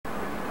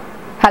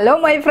Hello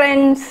my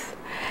friends,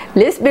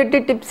 Liz Beauty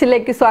Tips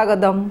like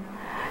swagatham.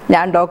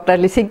 ഞാൻ doctor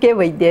Lissy K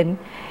വൈദ്യൻ.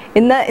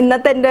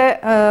 ഇന്നത്തെ എൻ്റെ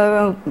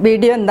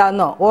വീഡിയോ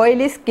എന്താണെന്നോ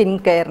ഓയിലി സ്കിൻ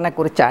കെയറിനെ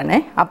കുറിച്ചാണ്.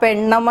 അപ്പോൾ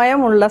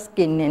എണ്ണമയമുള്ള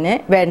സ്കിന്നിന്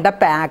വേണ്ട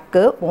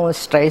പാക്ക്,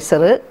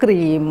 മോയ്സ്ചറൈസർ,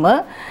 ക്രീം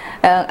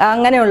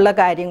അങ്ങനെയുള്ള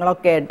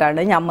കാര്യങ്ങളൊക്കെ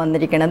ആയിട്ടാണ് ഞാൻ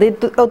വന്നിരിക്കുന്നത്.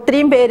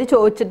 ഒത്തിരിയും പേര്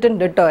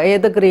ചോദിച്ചിട്ടുണ്ട് കേട്ടോ,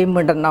 ഏത് ക്രീം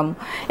ഇടണം,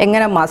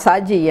 എങ്ങനെ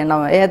മസാജ്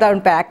ചെയ്യണം,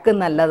 ഏതാണ് പാക്ക്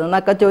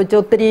നല്ലതെന്നൊക്കെ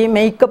ചോദിച്ചു. ഒത്തിരി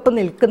മേക്കപ്പ്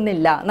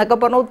നിൽക്കുന്നില്ല എന്നൊക്കെ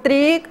പറഞ്ഞ്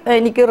ഒത്തിരി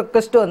എനിക്ക്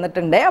റിക്വസ്റ്റ്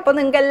വന്നിട്ടുണ്ട്. അപ്പോൾ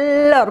നിങ്ങൾക്ക്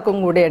എല്ലാവർക്കും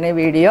കൂടിയാണ് ഈ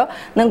വീഡിയോ,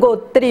 നിങ്ങൾക്ക്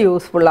ഒത്തിരി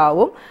യൂസ്ഫുൾ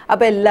ആവും.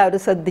 അപ്പോൾ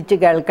എല്ലാവരും ശ്രദ്ധിച്ച്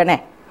കേൾക്കണേ.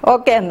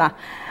 ഓക്കെ എന്നാൽ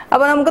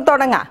അപ്പോൾ നമുക്ക്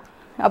തുടങ്ങാം.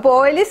 അപ്പോൾ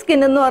ഓയിലി സ്കിൻ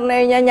എന്ന് പറഞ്ഞു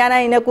കഴിഞ്ഞാൽ ഞാൻ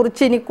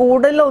അതിനെക്കുറിച്ച് ഇനി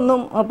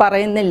കൂടുതലൊന്നും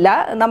പറയുന്നില്ല.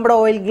 നമ്മുടെ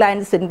ഓയിൽ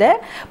ഗ്ലാൻസിൻ്റെ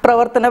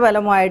പ്രവർത്തന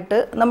ഫലമായിട്ട്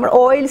നമ്മൾ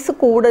ഓയിൽസ്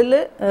കൂടുതൽ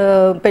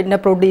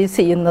പ്രൊഡ്യൂസ്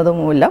ചെയ്യുന്നത്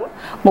മൂലം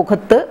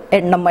മുഖത്ത്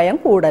എണ്ണമയം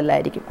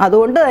കൂടുതലായിരിക്കും.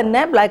 അതുകൊണ്ട്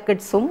തന്നെ ബ്ലാക്ക്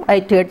ഹെഡ്സും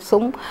വൈറ്റ്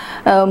ഹെഡ്സും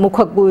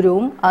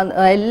മുഖക്കുരുവും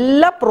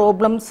എല്ലാ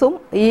പ്രോബ്ലംസും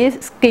ഈ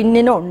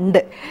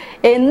സ്കിന്നിനുണ്ട്.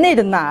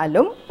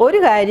 എന്നിരുന്നാലും ഒരു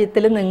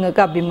കാര്യത്തിൽ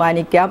നിങ്ങൾക്ക്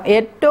അഭിമാനിക്കാം,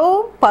 ഏറ്റവും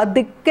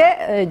പതുക്കെ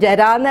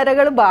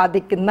ജരാനരകൾ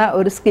ബാധിക്കുന്ന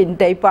ഒരു സ്കിൻ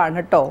ടൈപ്പാണ്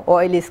കേട്ടോ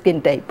ഓയിലി സ്കിൻ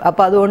ടൈപ്പ്.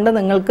 അപ്പോൾ അതുകൊണ്ട്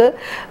നിങ്ങൾക്ക്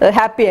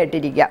ഹാപ്പി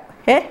ആയിട്ടിരിക്കാം.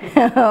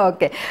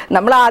 ഓക്കെ,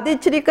 നമ്മൾ ആദ്യം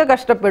ഇച്ചിരിയൊക്കെ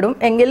കഷ്ടപ്പെടും,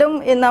 എങ്കിലും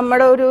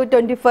നമ്മുടെ ഒരു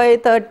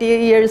 25-30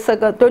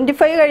 ഇയേഴ്സൊക്കെ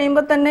 25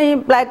 കഴിയുമ്പോൾ തന്നെ ഈ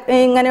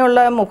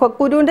ഇങ്ങനെയുള്ള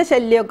മുഖക്കുരുവിൻ്റെ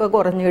ശല്യമൊക്കെ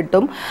കുറഞ്ഞു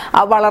കിട്ടും.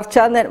 ആ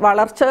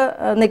വളർച്ച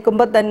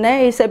നിൽക്കുമ്പോൾ തന്നെ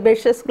ഈ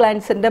സെബേഷ്യസ്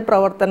ഗ്ലാൻസിൻ്റെ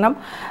പ്രവർത്തനം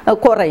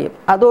കുറയും.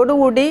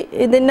 അതോടുകൂടി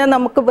ഇതിനെ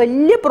നമുക്ക്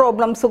വലിയ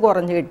പ്രോബ്ലംസ്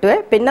കുറഞ്ഞു കിട്ടുമേ.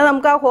 പിന്നെ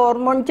നമുക്ക് ആ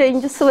ഹോർമോൺ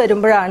ചേഞ്ചസ്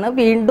വരുമ്പോഴാണ്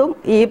വീണ്ടും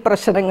ഈ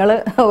പ്രശ്നങ്ങൾ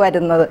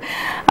വരുന്നത്.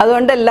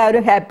 അതുകൊണ്ട്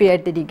എല്ലാവരും ഹാപ്പി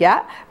ആയിട്ടിരിക്കുക.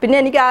 പിന്നെ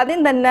എനിക്ക്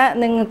ആദ്യം തന്നെ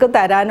നിങ്ങൾക്ക്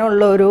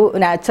തരാനുള്ള ഒരു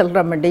നാച്ചുറൽ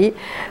റെമഡി,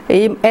 ഈ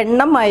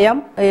എണ്ണമയം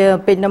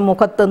പിന്നെ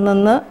മുഖത്തു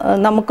നിന്ന്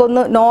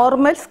നമുക്കൊന്ന്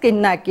നോർമൽ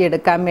സ്കിന്നാക്കി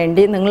എടുക്കാൻ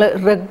വേണ്ടി നിങ്ങൾ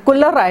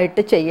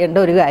റെഗുലറായിട്ട് ചെയ്യേണ്ട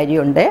ഒരു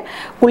കാര്യമുണ്ട്.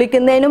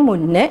 കുളിക്കുന്നതിന്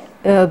മുന്നേ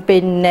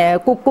പിന്നെ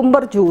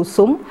കുക്കുംബർ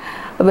ജ്യൂസും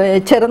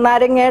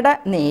ചെറുനാരങ്ങയുടെ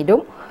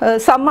നീരും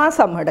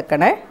സമാസം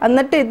എടുക്കണേ.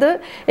 എന്നിട്ട് ഇത്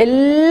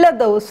എല്ലാ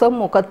ദിവസവും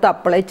മുഖത്ത്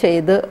അപ്ലൈ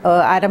ചെയ്ത്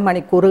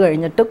അരമണിക്കൂർ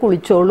കഴിഞ്ഞിട്ട്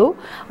കുളിച്ചോളൂ.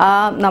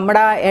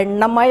 നമ്മുടെ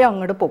എണ്ണമയം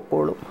അങ്ങോട്ട്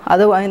പൊക്കോളൂ.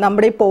 അത്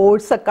നമ്മുടെ ഈ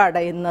പോഴ്സൊക്കെ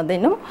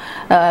അടയുന്നതിനും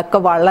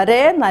ഒക്കെ വളരെ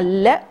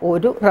നല്ല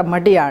ഒരു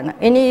റെമഡിയാണ്.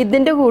 ഇനി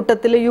ഇതിൻ്റെ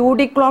കൂട്ടത്തിൽ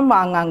യൂഡിക്ലോൺ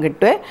വാങ്ങാൻ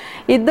കിട്ടുമേ.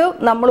 ഇത്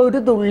നമ്മൾ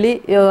ഒരു തുള്ളി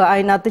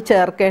അതിനകത്ത്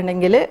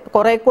ചേർക്കുകയാണെങ്കിൽ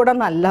കുറേ കൂടെ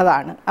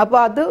നല്ലതാണ്.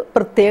 അപ്പോൾ അത്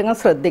പ്രത്യേകം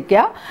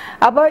ശ്രദ്ധിക്കുക.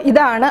 അപ്പോൾ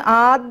ഇതാണ്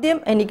ആദ്യം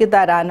എനിക്ക്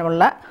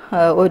തരാനുള്ള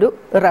ഒരു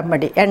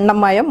റെമഡി,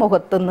 എണ്ണമയം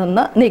മുഖത്തു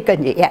നിന്ന് നീക്കം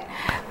ചെയ്യാൻ.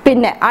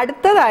 പിന്നെ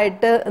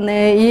അടുത്തതായിട്ട്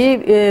ഈ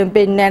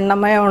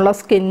എണ്ണമയമുള്ള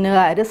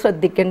സ്കിന്നുകാർ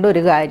ശ്രദ്ധിക്കേണ്ട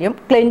ഒരു കാര്യം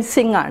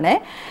ക്ലെൻസിങ് ആണ്.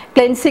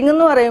 ക്ലെൻസിങ്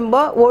എന്ന്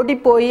പറയുമ്പോൾ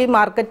ഓടിപ്പോയി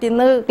മാർക്കറ്റിൽ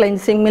നിന്ന്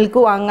ക്ലെൻസിങ് മിൽക്ക്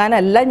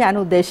വാങ്ങാനല്ല ഞാൻ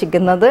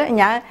ഉദ്ദേശിക്കുന്നത്.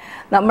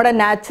 നമ്മുടെ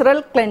നാച്ചുറൽ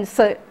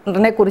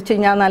ക്ലെൻസറിനെ കുറിച്ച്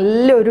ഞാൻ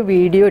നല്ലൊരു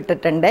വീഡിയോ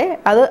ഇട്ടിട്ടുണ്ട്,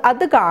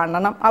 അത്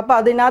കാണണം. അപ്പോൾ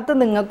അതിനകത്ത്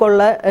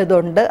നിങ്ങൾക്കുള്ള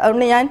ഇതുണ്ട്.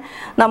 അതുകൊണ്ട്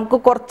നമുക്ക്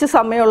കുറച്ച്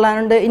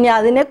സമയമുള്ളതുകൊണ്ട് ഇനി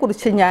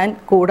അതിനെക്കുറിച്ച് ഞാൻ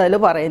കൂടുതൽ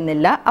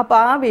പറയുന്നില്ല. അപ്പോൾ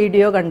ആ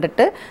വീഡിയോ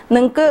കണ്ടിട്ട്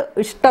നിങ്ങൾക്ക്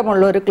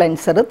ഇഷ്ടമുള്ളൊരു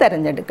ക്ലെൻസർ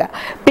തിരഞ്ഞെടുക്കുക.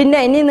 പിന്നെ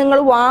ഇനി നിങ്ങൾ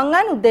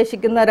വാങ്ങാൻ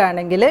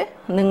ഉദ്ദേശിക്കുന്നവരാണെങ്കിൽ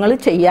നിങ്ങൾ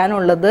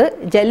ചെയ്യാനുള്ളത്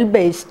ജെൽ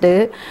ബേസ്ഡ്,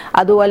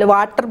 അതുപോലെ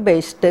വാട്ടർ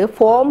ബേസ്ഡ്,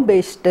 ഫോം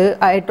ബേസ്ഡ്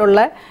ആയിട്ടുള്ള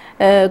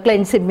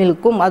ക്ലെൻസിങ്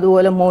മിൽക്കും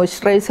അതുപോലെ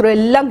മോയ്സ്ചറൈസറും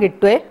എല്ലാം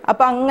കിട്ടുമേ.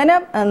 അപ്പോൾ അങ്ങനെ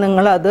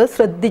നിങ്ങളത്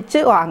ശ്രദ്ധിച്ച്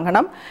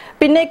വാങ്ങണം.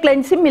 പിന്നെ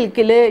ക്ലെൻസിങ്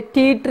മിൽക്കിൽ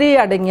ടീ ട്രീ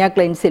അടങ്ങിയ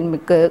ക്ലെൻസിങ്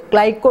മിൽക്ക്,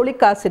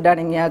 ഗ്ലൈക്കോളിക് ആസിഡ്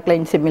അടങ്ങിയ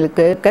ക്ലെൻസിങ്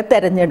മിൽക്ക് ഒക്കെ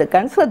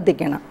തിരഞ്ഞെടുക്കാൻ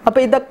ശ്രദ്ധിക്കണം.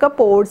 അപ്പോൾ ഇതൊക്കെ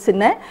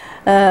പോഴ്സിനെ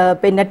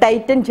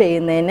ടൈറ്റൻ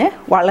ചെയ്യുന്നതിന്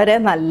വളരെ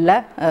നല്ല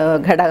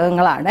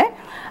ഘടകങ്ങളാണ്.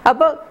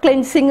 അപ്പോൾ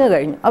ക്ലെൻസിങ്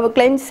കഴിഞ്ഞു. അപ്പോൾ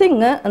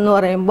ക്ലെൻസിങ് എന്ന്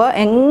പറയുമ്പോൾ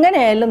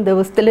എങ്ങനെയായാലും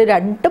ദിവസത്തിൽ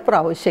 2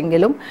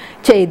 പ്രാവശ്യമെങ്കിലും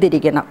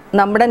ചെയ്തിരിക്കണം.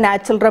 നമ്മുടെ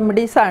നാച്ചുറൽ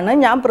റെമഡീസാണ്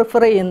ഞാൻ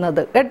പ്രിഫർ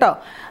ചെയ്യുന്നത് കേട്ടോ.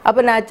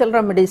 അപ്പോൾ നാച്ചുറൽ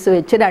റെമഡീസ്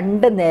വെച്ച്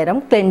 2 നേരം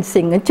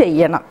ക്ലെൻസിങ്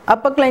ചെയ്യണം.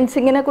 അപ്പോൾ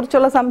ക്ലെൻസിങ്ങിനെ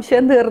കുറിച്ചുള്ള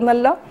സംശയം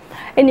തീർന്നല്ലോ.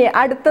 ഇനി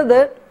അടുത്തത്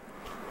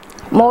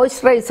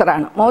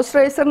മോയ്സ്ചറൈസറാണ്.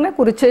 മോയ്സ്ചറൈസറിനെ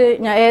കുറിച്ച്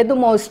ഞാൻ ഏത്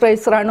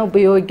മോയ്സ്ചറൈസറാണ്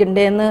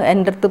ഉപയോഗിക്കേണ്ടതെന്ന്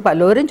എൻ്റെ അടുത്ത്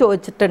പലരും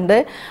ചോദിച്ചിട്ടുണ്ട്.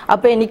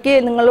 അപ്പോൾ എനിക്ക്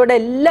നിങ്ങളോട്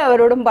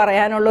എല്ലാവരോടും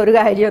പറയാനുള്ള ഒരു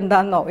കാര്യം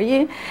എന്താണെന്നോ, ഈ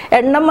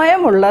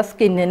എണ്ണമയമുള്ള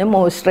സ്കിന്നിന്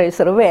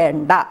മോയ്സ്ചറൈസർ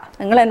വേണ്ട.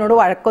 നിങ്ങൾ എന്നോട്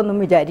വഴക്കൊന്നും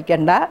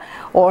വിചാരിക്കേണ്ട.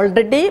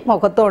 ഓൾറെഡി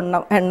മുഖത്ത്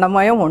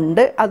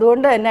എണ്ണമയമുണ്ട്.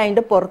 അതുകൊണ്ട് തന്നെ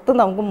അതിൻ്റെ പുറത്ത്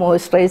നമുക്ക്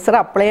മോയ്സ്ചറൈസർ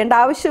അപ്ലൈ ചെയ്യേണ്ട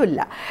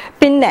ആവശ്യമില്ല.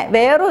 പിന്നെ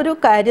വേറൊരു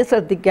കാര്യം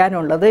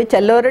ശ്രദ്ധിക്കാനുള്ളത്,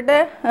 ചിലവരുടെ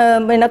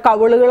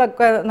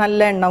കവിളുകളൊക്കെ നല്ല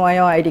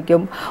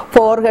എണ്ണമയമായിരിക്കും,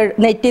 ഫോർഹെഡ്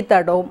നെറ്റിത്തടവും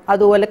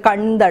അതുപോലെ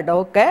കൺതടവും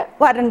ഒക്കെ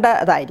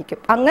വരേണ്ടതായിരിക്കും.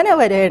 അങ്ങനെ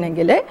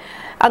വരികയാണെങ്കിൽ,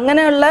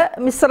 അങ്ങനെയുള്ള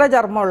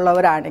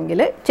മിശ്രചർമ്മമുള്ളവരാണെങ്കിൽ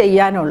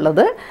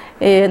ചെയ്യാനുള്ളത്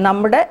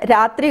നമ്മുടെ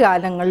രാത്രി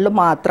കാലങ്ങളിൽ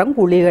മാത്രം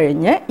കുളി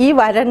കഴിഞ്ഞ് ഈ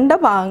വരണ്ട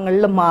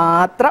ഭാഗങ്ങളിൽ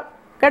മാത്രം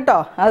കേട്ടോ,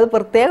 അത്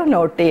പ്രത്യേകം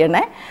നോട്ട്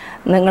ചെയ്യണേ,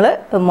 നിങ്ങൾ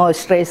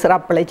മോയ്സ്ചറൈസർ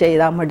അപ്ലൈ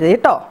ചെയ്താൽ മതി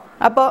കേട്ടോ.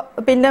 അപ്പോൾ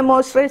പിന്നെ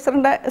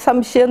മോയ്സ്ചറൈസറിൻ്റെ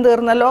സംശയം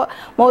തീർന്നല്ലോ.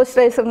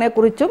 മോയ്സ്ചറൈസറിനെ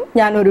കുറിച്ചും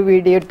ഞാനൊരു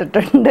വീഡിയോ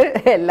ഇട്ടിട്ടുണ്ട്,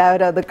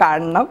 എല്ലാവരും അത്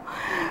കാണണം.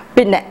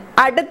 പിന്നെ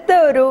അടുത്ത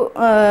ഒരു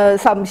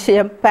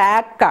സംശയം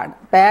പാക്കാണ്.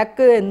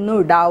 പാക്ക് എന്നും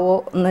ഇടാവോ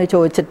എന്ന്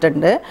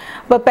ചോദിച്ചിട്ടുണ്ട്.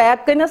 അപ്പോൾ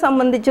പാക്കിനെ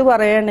സംബന്ധിച്ച്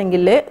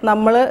പറയുകയാണെങ്കിൽ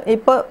നമ്മൾ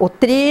ഇപ്പോൾ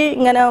ഒത്തിരി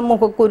ഇങ്ങനെ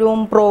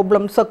മുഖക്കുരുവും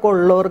പ്രോബ്ലംസൊക്കെ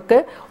ഉള്ളവർക്ക്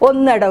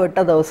ഒന്നിടവിട്ട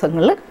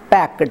ദിവസങ്ങളിൽ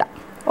പാക്ക് ഇടാം.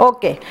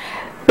 ഓക്കെ.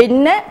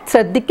 പിന്നെ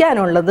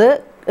ശ്രദ്ധിക്കാനുള്ളത്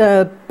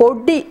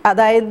പൊടി,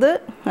 അതായത്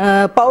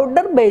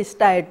പൗഡർ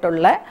ബേസ്ഡ്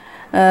ആയിട്ടുള്ള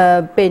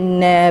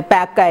പിന്നെ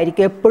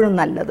പാക്കായിരിക്കും എപ്പോഴും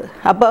നല്ലത്.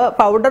 അപ്പോൾ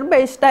പൗഡർ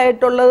ബേസ്ഡ്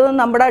ആയിട്ടുള്ളത്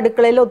നമ്മുടെ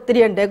അടുക്കളയിൽ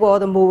ഒത്തിരി ഉണ്ട്.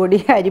 ഗോതമ്പ് പൊടി,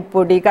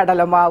 അരിപ്പൊടി,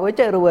 കടലമാവ്,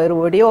 ചെറുപയർ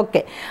പൊടി,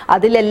 ഒക്കെ.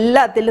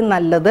 അതിലെല്ലാത്തിലും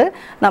നല്ലത്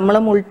നമ്മൾ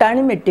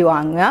മുൾട്ടാണി മെട്ടി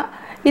വാങ്ങുക.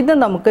 ഇത്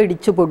നമുക്ക്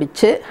ഇടിച്ചു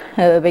പൊടിച്ച്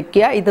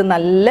വെക്കുക. ഇത്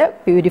നല്ല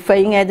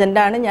പ്യൂരിഫയിങ്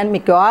ഏജൻ്റാണ്. ഞാൻ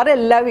മിക്കവാറും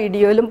എല്ലാ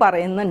വീഡിയോയിലും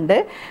പറയുന്നുണ്ട്.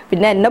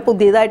 പിന്നെ എന്നെ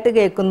പുതിയതായിട്ട്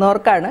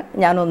കേൾക്കുന്നവർക്കാണ്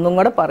ഞാൻ ഒന്നും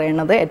കൂടെ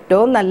പറയണത്.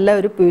 ഏറ്റവും നല്ല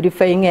ഒരു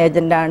പ്യൂരിഫയിങ്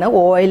ഏജൻ്റാണ്.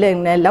 ഓയിൽ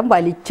എണ്ണയെല്ലാം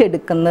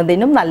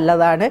വലിച്ചെടുക്കുന്നതിനും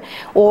നല്ലതാണ്.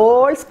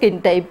 ഓൾ സ്കിൻ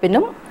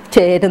ടൈപ്പിനും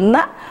ചേരുന്ന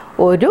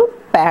ഒരു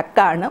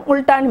പാക്കാണ്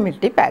മുൾട്ടാണി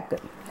മിട്ടി പാക്ക്.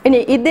 ഇനി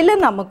ഇതിൽ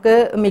നമുക്ക്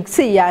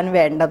മിക്സ് ചെയ്യാൻ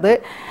വേണ്ടത്,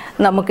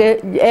 നമുക്ക്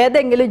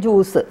ഏതെങ്കിലും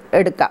ജ്യൂസ്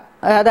എടുക്കാം.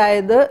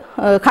 അതായത്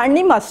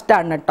ഹണി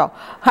മസ്റ്റാണ് കേട്ടോ.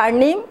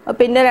 ഹണിയും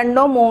പിന്നെ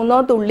 2-3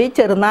 തുള്ളി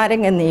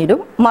ചെറുനാരങ്ങ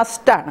നീരും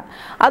മസ്റ്റാണ്.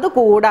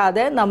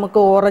 അതുകൂടാതെ നമുക്ക്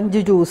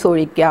ഓറഞ്ച് ജ്യൂസ്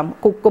ഒഴിക്കാം,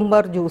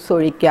 കുക്കുംബർ ജ്യൂസ്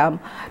ഒഴിക്കാം,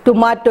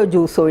 ടൊമാറ്റോ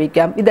ജ്യൂസ്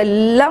ഒഴിക്കാം.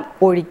 ഇതെല്ലാം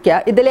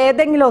ഒഴിക്കുക.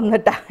 ഇതിലേതെങ്കിലും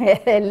ഒന്നിട്ടാ,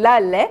 എല്ലാം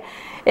അല്ലേ,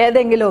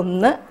 ഏതെങ്കിലും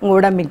ഒന്ന്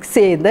കൂടെ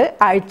മിക്സ് ചെയ്ത്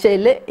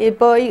ആഴ്ചയിൽ,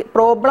 ഇപ്പോൾ ഈ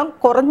പ്രോബ്ലം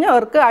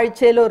കുറഞ്ഞവർക്ക്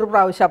ആഴ്ചയിൽ ഒരു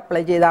പ്രാവശ്യം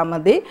അപ്ലൈ ചെയ്താൽ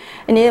മതി.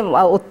 ഇനി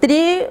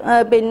ഒത്തിരി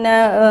പിന്നെ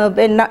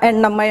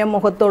എണ്ണമയം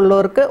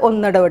മുഖത്തുള്ളവർക്ക്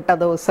ഒന്നിടവിട്ട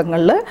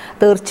ദിവസങ്ങളിൽ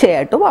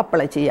തീർച്ചയായിട്ടും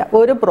അപ്ലൈ ചെയ്യാം.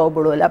 ഒരു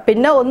പ്രോബ്ലവും ഇല്ല.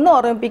 പിന്നെ ഒന്ന്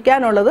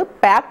ഓർമ്മിപ്പിക്കാനുള്ളത്,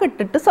 പാക്ക്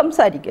ഇട്ടിട്ട്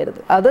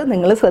സംസാരിക്കരുത്. അത്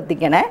നിങ്ങൾ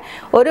ശ്രദ്ധിക്കണേ.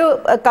 ഒരു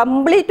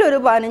കംപ്ലീറ്റ് ഒരു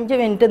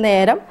 15 മിനിറ്റ്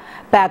നേരം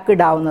പാക്ക്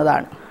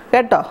ഇടാവുന്നതാണ്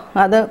കേട്ടോ.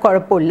 അത്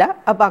കുഴപ്പമില്ല.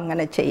 അപ്പം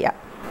അങ്ങനെ ചെയ്യാം.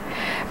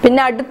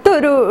 പിന്നെ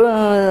അടുത്തൊരു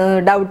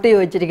ഡൗട്ട്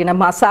ചോദിച്ചിരിക്കുന്നത്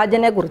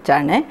മസാജിനെ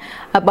കുറിച്ചാണ്.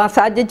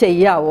 മസാജ്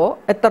ചെയ്യാവോ,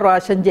 എത്ര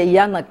പ്രാവശ്യം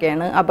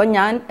ചെയ്യാമെന്നൊക്കെയാണ്. അപ്പം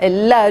ഞാൻ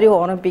എല്ലാവരും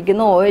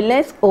ഓർമ്മിപ്പിക്കുന്നു,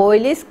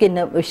 ഓയിലി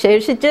സ്കിന്ന്,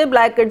 വിശേഷിച്ച്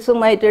ബ്ലാക്ക് ഹെഡ്സും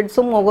വൈറ്റ്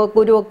ഹെഡ്സും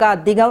മുഖക്കുരു ഒക്കെ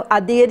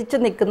അധികരിച്ച്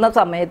നിൽക്കുന്ന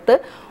സമയത്ത്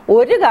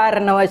ഒരു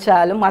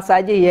കാരണവശാലും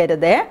മസാജ്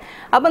ചെയ്യരുതേ.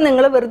 അപ്പം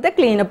നിങ്ങൾ വെറുതെ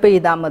ക്ലീനപ്പ്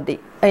ചെയ്താൽ മതി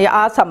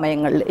ആ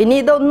സമയങ്ങളിൽ. ഇനി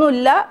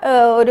ഇതൊന്നുമില്ല,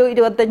 ഒരു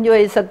 25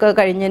 വയസ്സൊക്കെ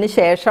കഴിഞ്ഞതിന്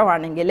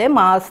ശേഷമാണെങ്കിൽ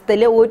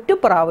മാസത്തിൽ 1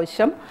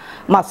 പ്രാവശ്യം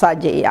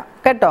മസാജ് ചെയ്യാം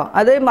കേട്ടോ.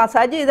 അത്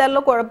മസാജ്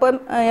ചെയ്താലുള്ള കുഴപ്പം,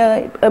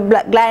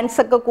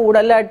 ഗ്ലാൻസൊക്കെ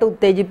കൂടുതലായിട്ട്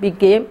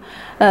ഉത്തേജിപ്പിക്കുകയും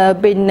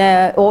പിന്നെ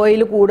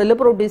ഓയിൽ കൂടുതൽ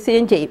പ്രൊഡ്യൂസ്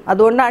ചെയ്യുകയും ചെയ്യും.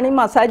 അതുകൊണ്ടാണ് ഈ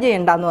മസാജ്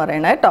ചെയ്യേണ്ടതെന്ന്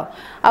പറയുന്നത് കേട്ടോ.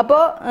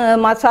 അപ്പോൾ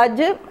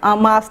മസാജ്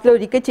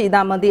മാസത്തിലൊരിക്കൽ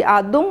ചെയ്താൽ മതി.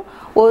 അതും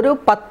ഒരു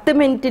 10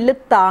 മിനിറ്റിൽ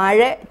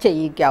താഴെ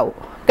ചെയ്യിക്കാവൂ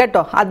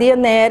കേട്ടോ. അധികം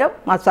നേരം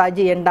മസാജ്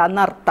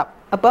ചെയ്യേണ്ടെന്ന് അർത്ഥം.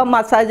 അപ്പോൾ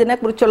മസാജിനെ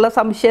കുറിച്ചുള്ള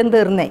സംശയം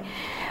തീർന്നേ.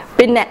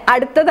 പിന്നെ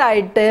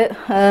അടുത്തതായിട്ട്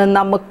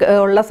നമുക്ക്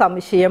ഉള്ള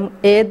സംശയം,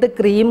 ഏത്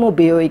ക്രീം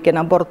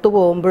ഉപയോഗിക്കണം, പുറത്തു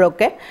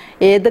പോകുമ്പോഴൊക്കെ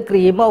ഏത്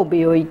ക്രീമാണ്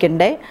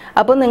ഉപയോഗിക്കണ്ടേ.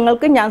 അപ്പോൾ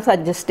നിങ്ങൾക്ക് ഞാൻ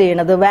സജസ്റ്റ്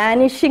ചെയ്യണത്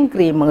വാനിഷിങ്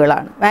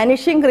ക്രീമുകളാണ്.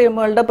 വാനിഷിങ്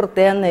ക്രീമുകളുടെ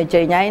പ്രത്യേകത എന്ന് വെച്ച്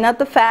കഴിഞ്ഞാൽ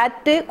അതിനകത്ത്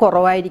ഫാറ്റ്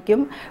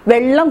കുറവായിരിക്കും,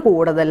 വെള്ളം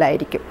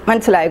കൂടുതലായിരിക്കും.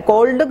 മനസ്സിലായി?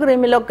 കോൾഡ്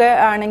ക്രീമിലൊക്കെ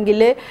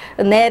ആണെങ്കിൽ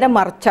നേരെ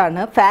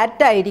മറിച്ചാണ്,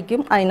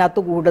 ഫാറ്റായിരിക്കും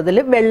അതിനകത്ത് കൂടുതൽ,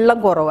 വെള്ളം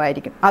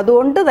കുറവായിരിക്കും.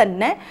 അതുകൊണ്ട്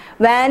തന്നെ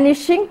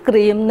വാനിഷിങ്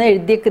ക്രീം എന്ന്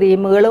എഴുതിയ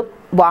ക്രീമുകൾ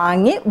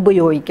വാങ്ങി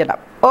ഉപയോഗിക്കണം.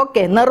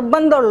 ഓക്കെ.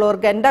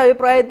 നിർബന്ധമുള്ളവർക്ക്, എൻ്റെ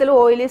അഭിപ്രായത്തിൽ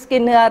ഓയിലി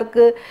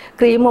സ്കിന്നുകാർക്ക്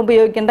ക്രീം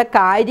ഉപയോഗിക്കേണ്ട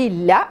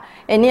കാര്യമില്ല.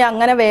 ഇനി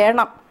അങ്ങനെ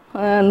വേണം,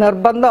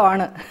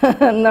 നിർബന്ധമാണ്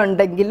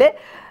എന്നുണ്ടെങ്കിൽ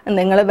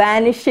നിങ്ങൾ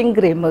വാനിഷിങ്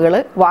ക്രീമുകൾ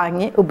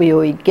വാങ്ങി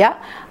ഉപയോഗിക്കുക.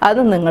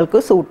 അത്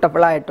നിങ്ങൾക്ക്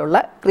സൂട്ടബിളായിട്ടുള്ള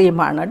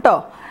ക്രീമാണ് കേട്ടോ.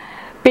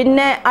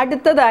 പിന്നെ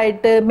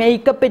അടുത്തതായിട്ട്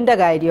മേക്കപ്പിൻ്റെ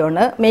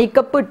കാര്യമാണ്.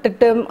 മേക്കപ്പ്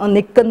ഇട്ടിട്ട്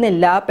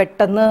നിൽക്കുന്നില്ല,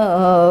 പെട്ടെന്ന്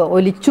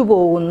ഒലിച്ചു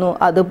പോകുന്നു,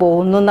 അത്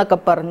പോകുന്നു എന്നൊക്കെ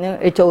പറഞ്ഞ്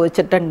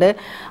ചോദിച്ചിട്ടുണ്ട്.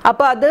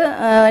 അപ്പോൾ അത്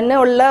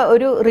ഉള്ള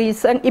ഒരു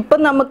റീസൺ,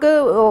 ഇപ്പം നമുക്ക്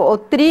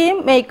ഒത്തിരിയും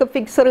മേക്കപ്പ്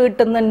ഫിക്സർ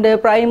കിട്ടുന്നുണ്ട്,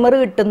 പ്രൈമർ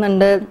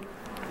കിട്ടുന്നുണ്ട്,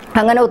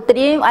 അങ്ങനെ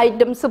ഒത്തിരിയും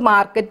ഐറ്റംസ്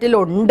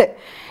മാർക്കറ്റിലുണ്ട്.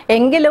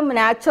 എങ്കിലും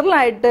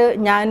നാച്ചുറലായിട്ട്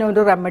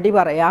ഞാനൊരു റെമഡി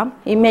പറയാം.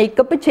 ഈ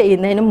മേക്കപ്പ്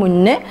ചെയ്യുന്നതിന്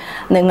മുന്നേ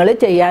നിങ്ങൾ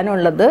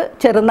ചെയ്യാനുള്ളത്,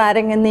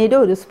 ചെറുനാരങ്ങ നീര്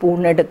 1 സ്പൂൺ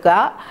എടുക്കുക.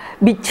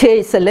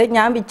 വിച്ചേഴ്സൽ,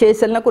 ഞാൻ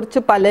വിച്ചേഴ്സലിനെ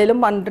കുറിച്ച് പലരും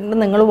പറഞ്ഞിട്ടുണ്ട്,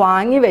 നിങ്ങൾ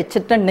വാങ്ങി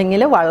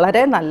വെച്ചിട്ടുണ്ടെങ്കിൽ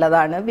വളരെ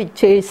നല്ലതാണ്.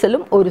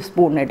 വിച്ചേഴ്സലും 1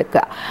 സ്പൂൺ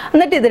എടുക്കുക.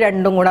 എന്നിട്ട് ഇത്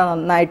രണ്ടും കൂടെ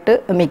നന്നായിട്ട്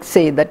മിക്സ്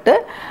ചെയ്തിട്ട്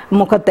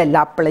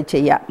മുഖത്തെല്ലാം അപ്ലൈ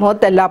ചെയ്യുക.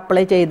 മുഖത്തെല്ലാം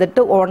അപ്ലൈ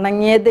ചെയ്തിട്ട്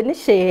ഉണങ്ങിയതിന്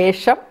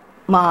ശേഷം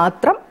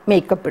മാത്രം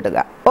മേക്കപ്പ് ഇടുക.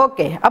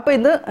 ഓക്കെ. അപ്പോൾ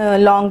ഇത്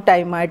ലോങ്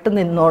ടൈമായിട്ട്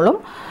നിന്നോളും,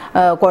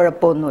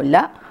 കുഴപ്പമൊന്നുമില്ല.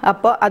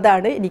 അപ്പോൾ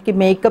അതാണ് എനിക്ക്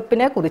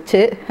മേക്കപ്പിനെ കുറിച്ച്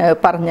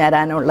പറഞ്ഞു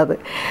തരാനുള്ളത്.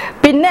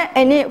 പിന്നെ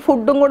ഇനി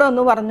ഫുഡും കൂടെ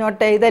ഒന്ന്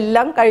പറഞ്ഞോട്ടെ.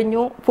 ഇതെല്ലാം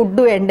കഴിഞ്ഞു,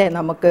 ഫുഡ് വേണ്ടേ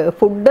നമുക്ക്.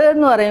 ഫുഡ്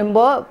എന്ന്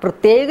പറയുമ്പോൾ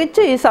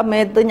പ്രത്യേകിച്ച് ഈ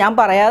സമയത്ത് ഞാൻ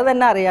പറയാതെ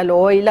തന്നെ അറിയാമല്ലോ,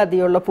 ഓയിൽ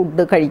അധികമുള്ള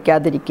ഫുഡ്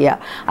കഴിക്കാതിരിക്കുക.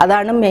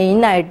 അതാണ്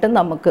മെയിനായിട്ട്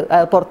നമുക്ക്.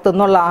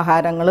 പുറത്തുനിന്നുള്ള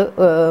ആഹാരങ്ങൾ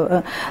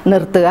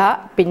നിർത്തുക.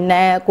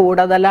 പിന്നെ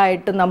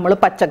കൂടുതലായിട്ട് നമ്മൾ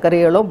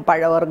പച്ചക്കറികളും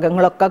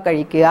പഴവർഗ്ഗങ്ങളൊക്കെ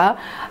കഴിക്കുക.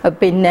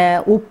 പിന്നെ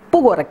ഉപ്പ്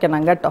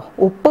കുറയ്ക്കണം കേട്ടോ.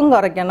 ഉപ്പും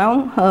കുറയ്ക്കണം,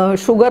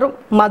 ഷുഗറും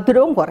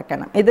മധുരവും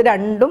കുറയ്ക്കണം. ഇത്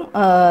രണ്ടും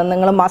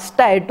നിങ്ങൾ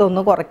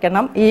മസ്റ്റായിട്ടൊന്ന്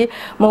കുറയ്ക്കണം. ഈ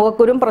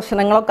മുഖക്കുരും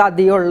പ്രശ്നങ്ങളൊക്കെ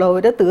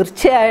അധികമുള്ളവർ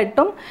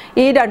തീർച്ചയായിട്ടും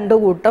ഈ 2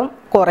 കൂട്ടം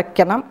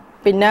കുറയ്ക്കണം.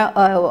 പിന്നെ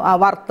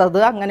വറുത്തത്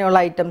അങ്ങനെയുള്ള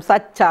ഐറ്റംസ്,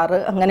 അച്ചാറ്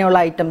അങ്ങനെയുള്ള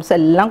ഐറ്റംസ്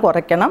എല്ലാം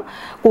കുറയ്ക്കണം.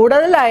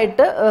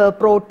 കൂടുതലായിട്ട്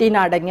പ്രോട്ടീൻ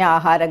അടങ്ങിയ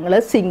ആഹാരങ്ങൾ,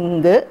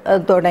 സിങ്ക്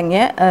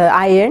തുടങ്ങിയ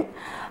അയൺ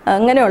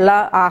അങ്ങനെയുള്ള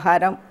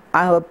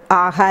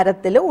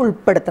ആഹാരത്തിൽ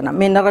ഉൾപ്പെടുത്തണം.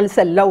 മിനറൽസ്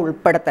എല്ലാം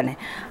ഉൾപ്പെടുത്തണേ.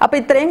 അപ്പോൾ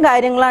ഇത്രയും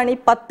കാര്യങ്ങളാണ് ഈ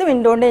 10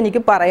 മിനിറ്റ് കൊണ്ട്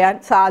എനിക്ക് പറയാൻ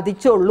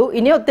സാധിച്ചുള്ളൂ.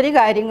 ഇനി ഒത്തിരി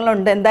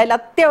കാര്യങ്ങളുണ്ട്. എന്തായാലും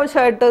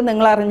അത്യാവശ്യമായിട്ട്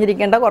നിങ്ങൾ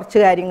അറിഞ്ഞിരിക്കേണ്ട കുറച്ച്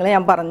കാര്യങ്ങൾ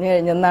ഞാൻ പറഞ്ഞു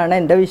കഴിഞ്ഞെന്നാണ്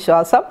എൻ്റെ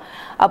വിശ്വാസം.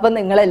 അപ്പം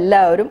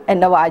നിങ്ങളെല്ലാവരും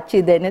എന്നെ വാച്ച്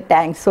ചെയ്തതിന്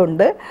താങ്ക്സ്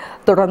ഉണ്ട്.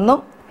 തുടർന്നും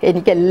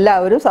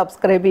എനിക്കെല്ലാവരും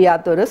സബ്സ്ക്രൈബ്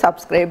ചെയ്യാത്തവർ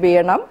സബ്സ്ക്രൈബ്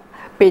ചെയ്യണം.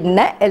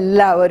 പിന്നെ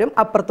എല്ലാവരും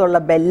അപ്പുറത്തുള്ള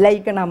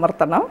ബെല്ലൈക്കൺ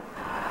അമർത്തണം.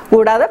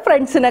 കൂടാതെ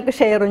ഫ്രണ്ട്സിനൊക്കെ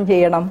ഷെയറും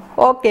ചെയ്യണം.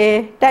 Okay,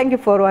 thank you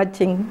for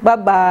watching.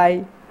 By.